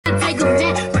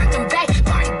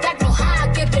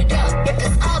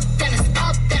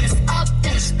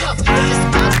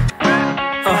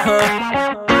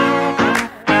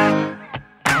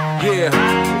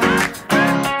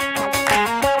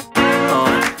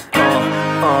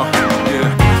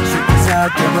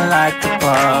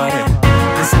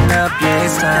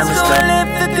time is gone.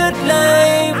 Live the good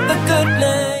life, the good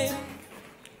life.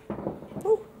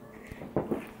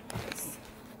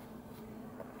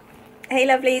 Hey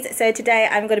lovelies, so today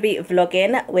I'm going to be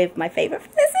vlogging with my favourite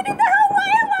person in the whole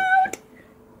wide world.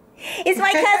 It's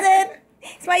my cousin.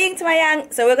 It's my yin to my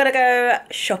yang. So we're going to go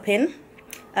shopping,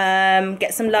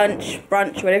 get some lunch,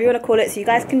 brunch, whatever you want to call it, so you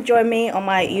guys can join me on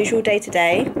my usual day to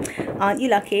day. Aren't you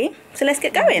lucky? So let's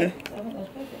get going.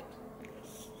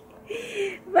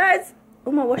 But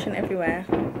all my washing everywhere.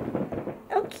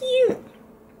 Oh cute.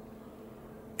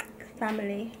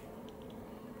 Family.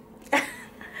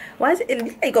 Why is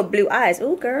it? You got blue eyes.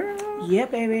 Oh girl. Yeah,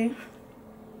 baby.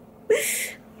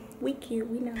 We cute,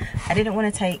 we know. I didn't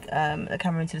want to take the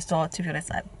camera into the store, to be honest.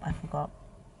 I forgot.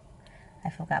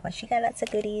 But she got lots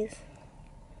of goodies.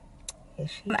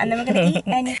 And then we're gonna eat,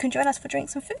 and you can join us for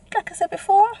drinks and food, like I said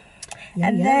before.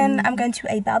 And then I'm going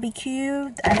to a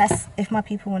barbecue, and that's if my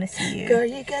people want to see you. Girl,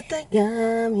 you got the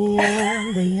yum,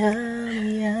 yum, the yum,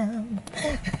 yum.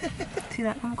 See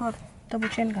that? Oh my god, double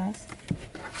chin, guys.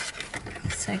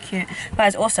 So cute.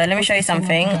 Guys, also, let me show you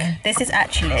something. This is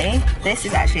actually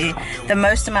the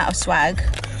most amount of swag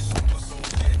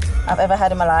I've ever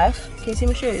had in my life. Can you see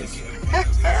my shoes?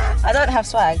 I don't have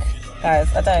swag,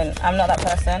 guys. I don't. I'm not that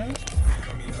person.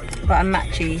 But I'm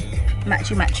matching.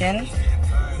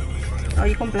 Oh,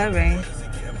 you can blurry.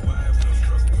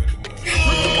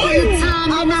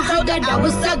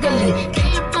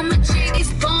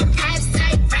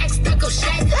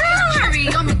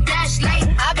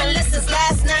 I've been listening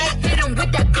last night. Hit him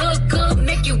with that good,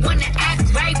 make you wanna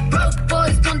act right. Broke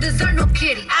boys don't deserve no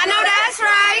kitty. I know that's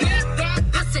right. Big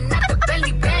bag bustin' out the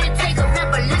belly band. Take a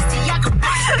rubber Balenciaga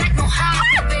back, know how I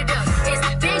whip it up. It's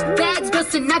big bags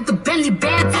bustin' out the belly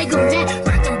band. Take a man,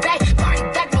 rock them back, party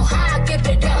back, know how I give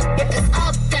it up. If it's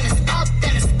up, then it's up,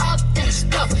 then it's up, then it's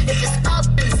stuff. If it's up,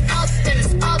 then it's up, then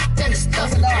it's up, then it's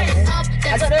stuff. If it's up, then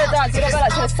it's up, then it's up,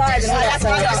 then it's up,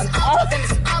 then it's up, then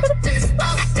it's up, then it's up.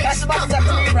 That's about to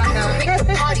move right now. I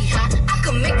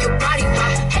can make your body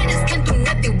hot. Haters can do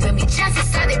nothing with me.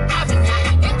 Chances are they probably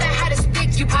not. If I had a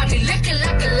stick, you probably lick it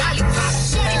like a lollipop.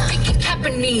 They thinking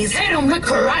Japanese, they don't make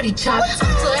karate chop.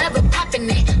 I'm forever popping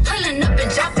it, pulling up and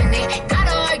dropping it.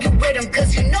 Gotta argue with him,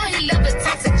 cause you know he love a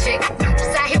toxic chick.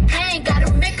 Rappers out here playing,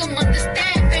 gotta make him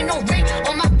understand. Ain't no ring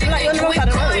on my finger, you ain't going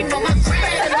on my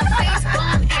friend. Face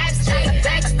bomb, abs tight,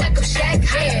 back stack of shag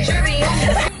hair. Jury on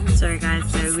me. Sorry guys,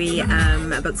 so we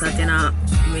booked our dinner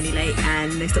really late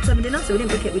and they stopped serving dinner, so we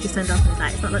didn't book it, we just turned up and was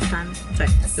like, it's not lunchtime. So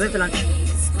we went for lunch,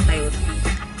 failed.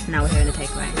 Now we're here in a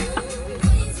takeaway.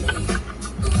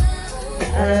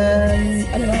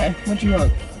 I don't know, what do you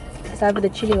want? It's either the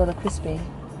chili or the crispy. I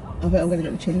think I'm gonna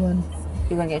get the chili one.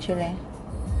 You're gonna get chili? I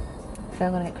think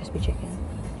I'm gonna get crispy chicken.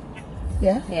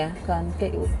 Yeah? Yeah, go on,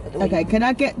 get your... Okay, can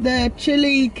I get the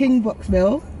chili king box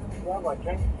meal? Yeah, what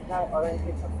drink? Orange.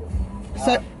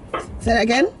 So, say that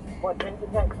again? What drink is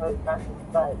that? That's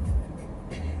inside.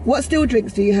 What still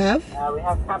drinks do you have? We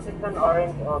have Captain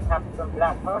Orange or Captain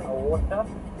Blackburn or water.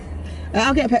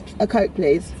 I'll get a Coke,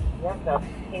 please. Yes, sir.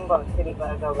 King box chili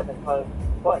burger with a Coke.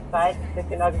 What side?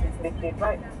 Chicken nuggets and chili cheese,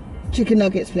 right? Chicken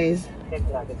nuggets, please.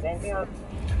 Chicken nuggets. Anything else?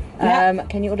 Yeah.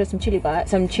 Can you order some chili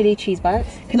bites? Some chili cheese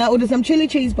bites? Can I order some chili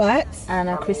cheese bites? And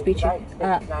a crispy chicken.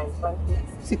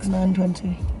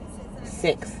 $6.20.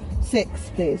 Six. Six,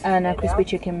 please. And a crispy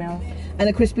chicken meal. And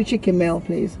a crispy chicken meal,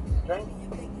 please. Drink?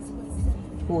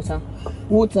 Water.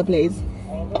 Water, please.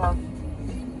 Anything else?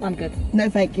 I'm good. No,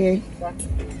 thank you. Yes.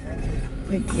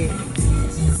 Thank you.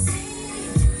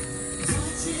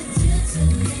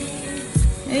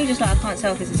 And you just like, I can't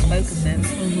tell because it's focusing.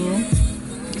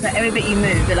 It's like every bit you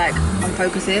move, it like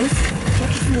unfocuses.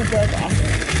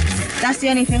 That's the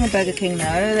only thing with Burger King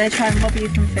though. They try and rob you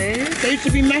from food. They used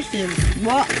to be massive.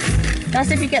 What?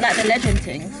 That's if you get like the legend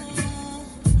things.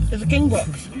 There's a king box.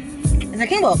 Is it a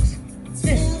king box?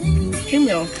 This. King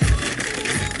meal.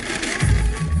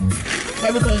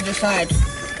 Maybe because of the side.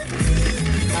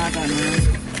 I don't know.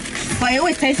 But it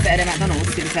always tastes better than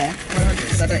McDonald's, to be fair.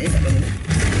 100%. I don't eat McDonald's.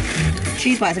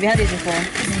 Cheese bites, have you had these before?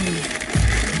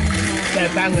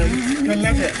 They're banging. With a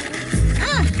nugget.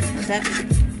 Ah! What's that?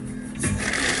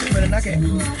 With a nugget.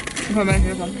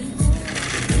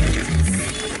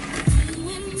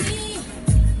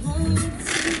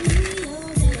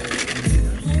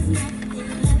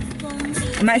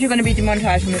 I'm actually going to be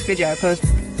demonetized from this video because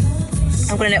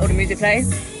I'm going to let all the music play.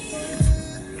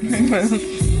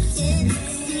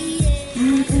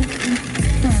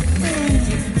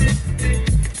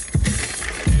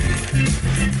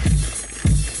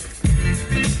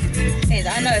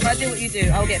 I know if I do what you do.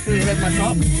 I'll get food all over my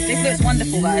top. This looks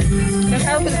wonderful, guys. Look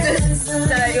how good this.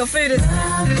 Your food is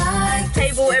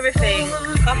table, everything.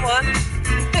 Come on.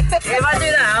 If I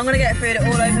do that, I'm gonna get food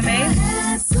all over me.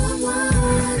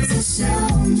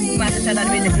 I might have to turn down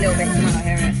the music a little bit. You might not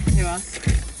hear it. Hear us.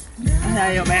 I'll hear a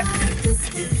little bit.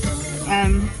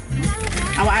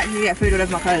 I will actually get food all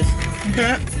over my clothes.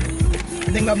 I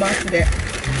think I mastered it.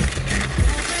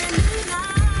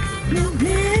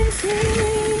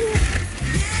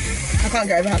 I can't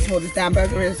get over how small this damn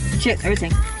burger is. Chips,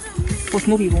 everything. For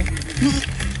small people.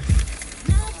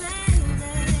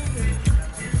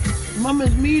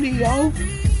 Mama's meaty, yo.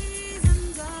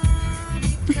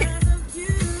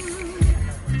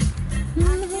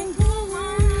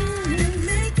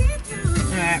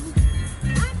 Alright.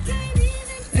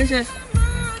 It's just...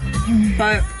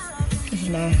 So... This is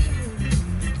nice.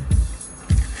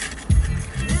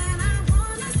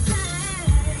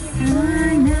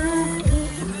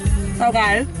 So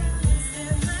guys,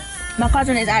 my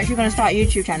cousin is actually going to start a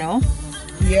YouTube channel.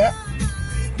 Yeah.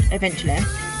 Eventually.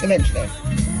 Eventually.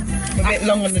 A bit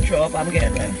long on the draw, but I'm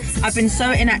getting there. I've been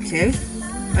so inactive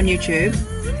on YouTube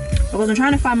because I'm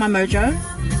trying to find my mojo.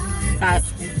 Like,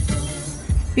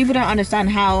 people don't understand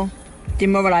how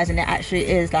demoralizing it actually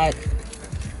is, like,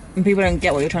 when people don't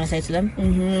get what you're trying to say to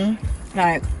them.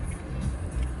 Like,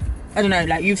 I don't know,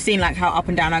 like, you've seen like how up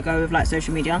and down I go with like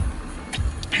social media.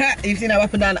 You've seen how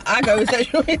up and down I go with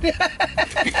social media.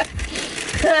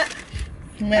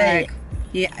 Mate. Like,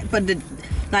 yeah, but the,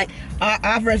 like,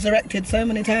 I've resurrected so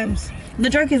many times. the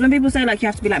joke is when people say like you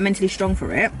have to be like mentally strong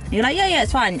for it, you're like, yeah,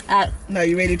 it's fine. No,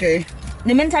 you really do.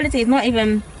 The mentality is not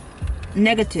even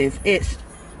negative. It's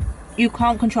you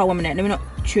can't control 1 minute. Let me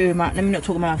not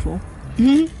talk my mouthful.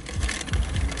 The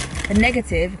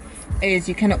negative is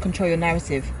you cannot control your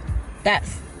narrative.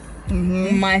 That's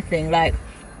my thing. Like,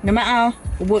 no matter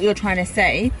what you're trying to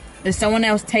say, if someone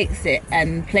else takes it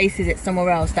and places it somewhere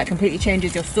else, that completely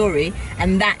changes your story,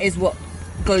 and that is what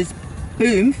goes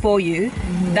boom for you.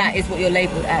 That is what you're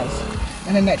labelled as.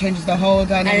 And then that changes the whole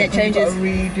dynamic. And it changes. You've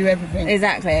got to redo everything.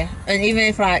 Exactly. And even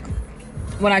if like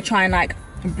when I try and like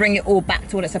bring it all back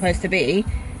to what it's supposed to be,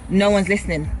 no one's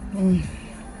listening.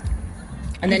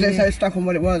 And then they're so stuck on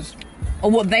what it was, or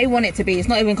what they want it to be. It's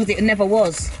not even because it never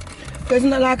was. But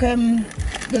isn't it like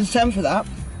there's a term for that?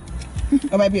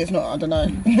 Or maybe it's not, I don't know.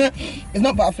 It's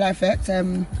not butterfly effect.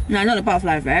 No, not the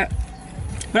butterfly effect.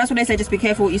 But that's what they say, just be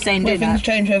careful what you say and do. Things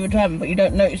change over time, but you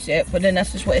don't notice it, but then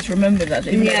that's just what it's remembered as,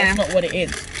 even though that's not what it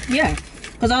is. Yeah.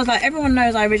 Because I was like, everyone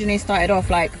knows I originally started off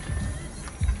like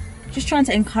just trying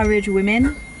to encourage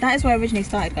women. That is where I originally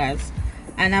started, guys.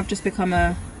 And I've just become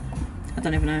I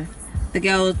don't even know, the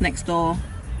girls next door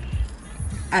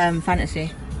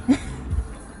fantasy.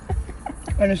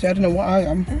 Honestly, I don't know what I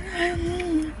am.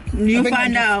 You'll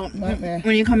find out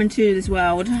when you come into this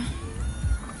world.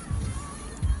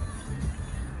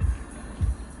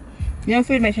 You know,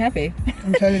 food makes you happy.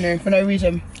 I'm telling you, for no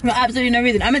reason. For absolutely no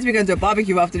reason. I'm meant to be going to a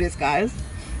barbecue after this, guys.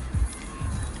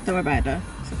 Don't worry about it though.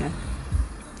 It's okay.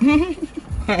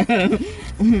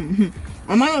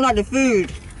 I might not like the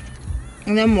food.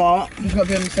 And then what? You've got to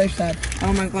be on the safe side.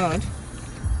 Oh my god.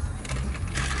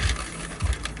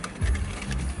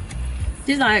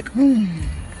 This is like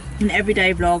an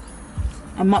everyday vlog.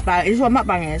 A mukbang. Is this what a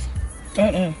mukbang is? I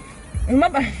don't know. A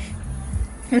mukbang.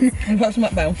 What's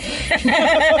mukbang?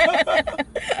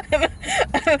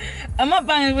 A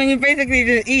mukbang is when you basically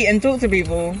just eat and talk to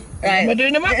people. Like, We're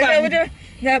doing a mukbang. We're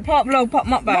doing pop vlog, pop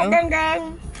mukbang. Mukbang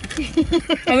gang.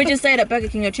 And we just say that Burger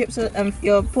King, your chips are,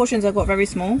 your portions have got very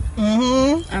small.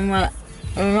 And we're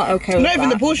not okay with that. Not even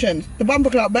the portions. The bumper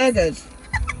clout burgers.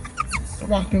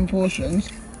 Fucking portions.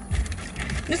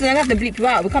 Listen, I have to bleep you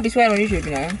out. We can't be swearing on YouTube,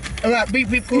 you know. Alright,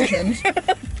 beep portions.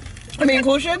 I mean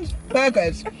cautions?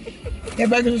 Burgers. Yeah,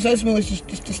 burgers are so small it's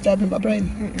just disturbing my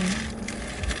brain.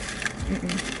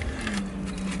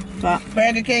 But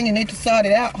Burger King, you need to sort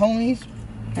it out, homies.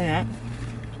 yeah.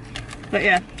 But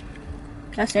yeah.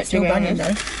 That's it. Still banging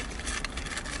though.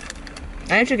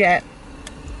 I need to get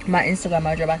my Instagram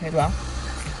mojo back as well.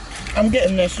 I'm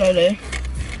getting there slowly.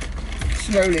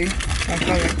 Slowly.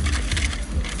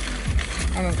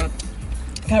 Oh my god.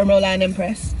 Caramel Line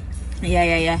Impress.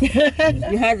 Yeah.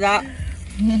 You heard that?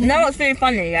 You know what's really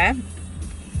funny, yeah?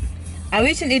 I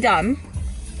recently done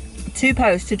 2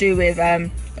 posts to do with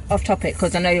off topic,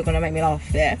 because I know you're gonna make me laugh,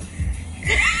 yeah. 2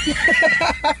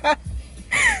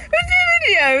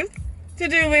 videos to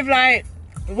do with like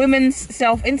women's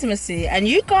self-intimacy, and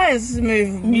you guys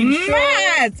move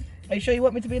mad. Are you sure you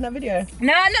want me to be in that video?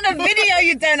 No, not the video,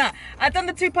 you don't. I've done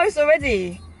the 2 posts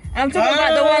already. And I'm talking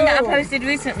about the one that I posted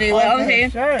recently, where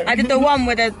obviously I did the one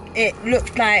where it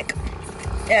looked like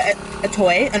a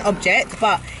toy, an object,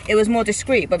 but it was more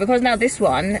discreet. But because now this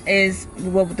one is,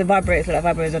 well, the vibrators look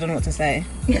like vibrators, I don't know what to say.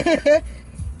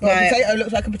 Well, a potato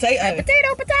looks like a potato.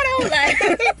 Potato, like.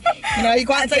 You know, you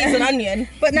can't say it's an onion.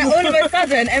 But now all of a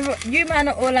sudden, you man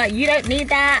are all like, you don't need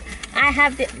that. I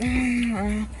have this.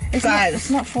 It's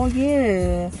not for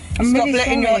you. I'm Stop really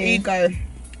letting sorry. your ego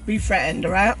be threatened,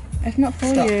 alright? It's not for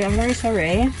Stop. you. I'm very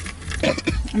sorry.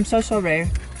 I'm so sorry.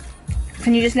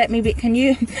 Can you just let me be? Can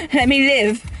you let me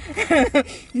live?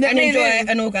 And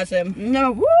enjoy an orgasm.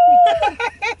 No. Woo!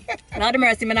 Lord have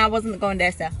mercy, man. I wasn't going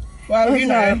there, sir. Well, you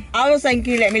know. I was saying,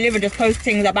 can you let me live and just post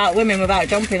things about women without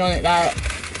jumping on it, like.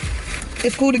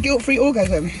 It's called a guilt-free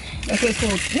orgasm. That's what it's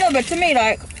called. No, but to me,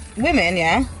 like, women,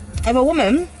 yeah. If a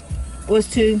woman was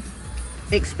to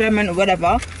experiment or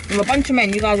whatever with a bunch of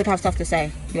men, you guys would have stuff to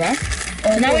say, yeah.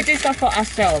 So now we do stuff for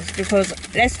ourselves because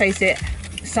let's face it,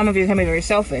 some of you can be very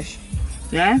selfish,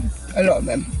 yeah. A lot of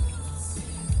them.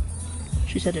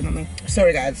 She said it, not me.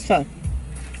 Sorry, guys. So,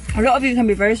 a lot of you can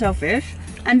be very selfish,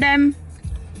 and then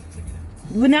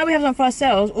now we have them for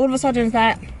ourselves. All of a sudden, it's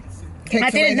like Takes I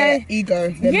didn't away know. their ego.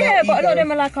 Their Yeah, but a lot of ego.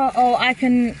 them are like, oh, I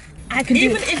can do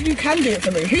Even it. if you can do it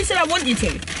for me, who said I want you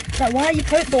to? Like, why are you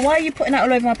but why are you putting that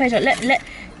all over my page? Like,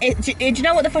 do you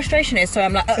know what the frustration is? So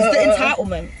I'm like, It's the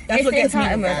entitlement. That's it's what the gets me,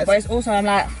 entitlement, guys. but it's also I'm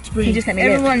like, can you just let me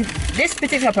live? This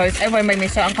particular post, everyone made me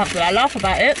so uncomfortable. I laugh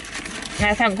about it, and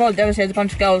I thank God there's a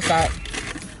bunch of girls that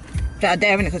are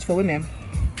there, and it's for women.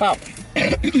 But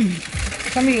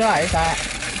some of you guys, like,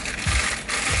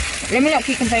 let me not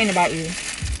keep complaining about you.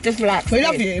 Just relax. We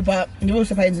love please. you, but you're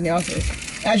also pains in the asses,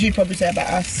 as you'd probably say about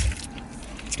us.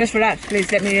 Just relax,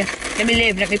 please. Let me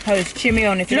live. Let me post. Cheer me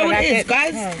on if Do you know don't what like it is, it,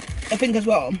 guys? No. I think as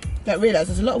well that realise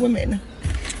there's a lot of women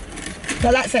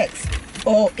that like sex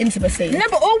or intimacy. No,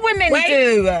 but all women Wait.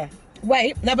 do.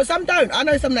 Wait, no, but some don't. I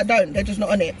know some that don't. They're just not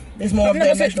on it. There's more of No, the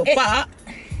but so emotional.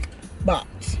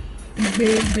 But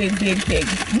big,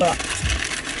 but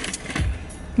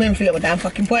women feel it with damn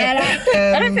fucking point.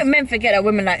 I don't think men forget that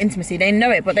women like intimacy. They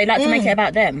know it, but they like to make it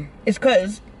about them. It's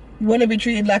because you want to be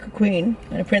treated like a queen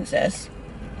and a princess,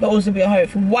 but also be a hoe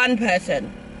for one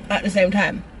person at the same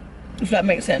time. If that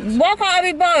makes sense. Why can't I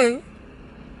be both?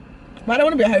 But I don't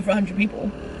want to be a hoe for 100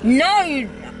 people. No.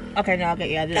 Okay, no, I'll get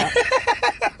you. I did that.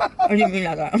 I didn't mean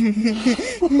like that.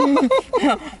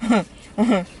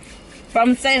 But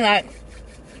I'm saying, like,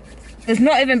 it's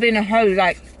not even being a hoe.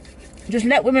 Like, just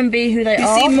let women be who they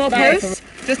are. You see more Like, posts?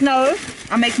 just know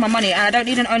I make my money, and I don't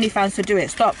need an OnlyFans to do it.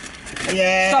 Stop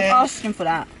Yeah. asking for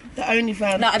that. The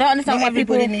OnlyFans. No, I don't understand Not why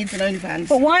everybody people. needs an OnlyFans.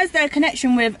 But why is there a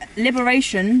connection with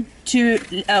liberation to,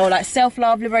 or like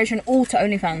self-love, liberation, all to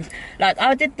OnlyFans? Like,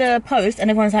 I did the post and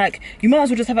everyone's like, you might as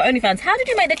well just have an OnlyFans. How did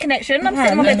you make the connection? I'm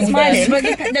sitting on my bed smiling.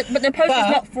 But the post is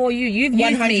not for you. You've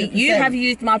used me. 100%. You have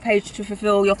used my page to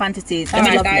fulfill your fantasies.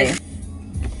 Alright, Alright, guys.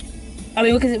 I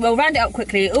mean, we'll round it up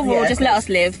quickly. Overall, Yeah, just let us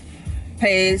live.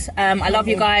 Please. I love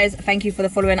you guys. Thank you for the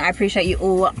following. I appreciate you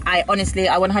all. I honestly,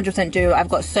 I 100% do. I've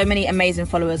got so many amazing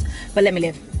followers. But let me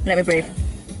live. Let me breathe.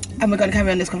 And we're going to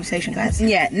carry on this conversation, guys.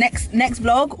 Yeah, next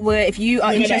vlog, where if you are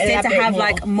We're gonna interested to elaborate have more.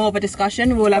 like more of a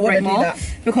discussion, we'll elaborate wanna do more that.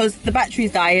 because the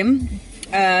battery's dying.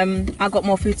 I got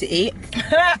more food to eat.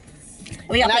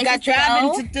 We got And I got places to go.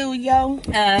 driving to do, yo.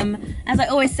 As I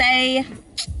always say,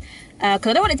 because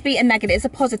I don't want it to be a negative, it's a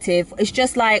positive. It's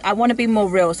just like, I want to be more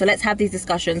real, so let's have these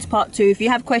discussions. Part 2, if you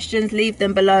have questions, leave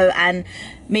them below, and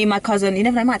me and my cousin, you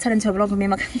never know, I might turn into a vlog with me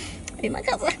and my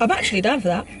cousin. I'm actually down for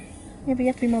that. Yeah, but you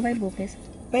have to be more available, please.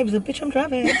 Baby's a bitch, I'm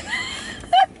driving.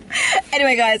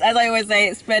 Anyway, guys, as I always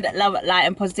say, spread love, light,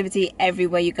 and positivity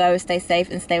everywhere you go. Stay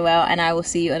safe and stay well, and I will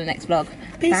see you on the next vlog.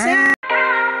 Peace out.